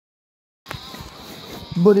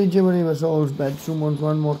Buriba souls, bad summons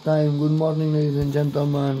one more time. Good morning, ladies and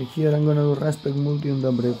gentlemen. Here I'm gonna do respect multi on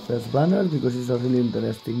the breakfast banner because it's a really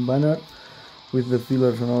interesting banner with the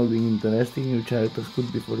fillers and all being interesting. New characters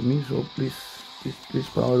could be for me, so please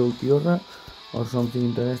power ulti or something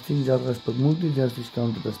interesting. Just respect multi, just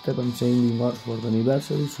discounted a step. I'm saying the marks for the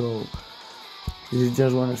anniversary, so this is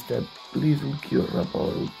just one step. Please ulti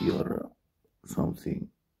power ulti something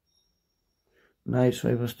nice.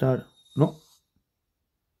 5-star. No.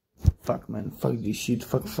 Fuck, man, fuck this shit,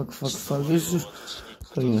 fuck, this is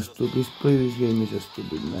fucking stupid. Play this game is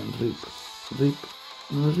stupid, man. Rip,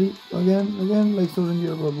 again, like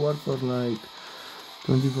 1000-year-old war for like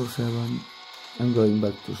 24/7. I'm going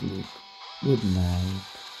back to sleep. Good night.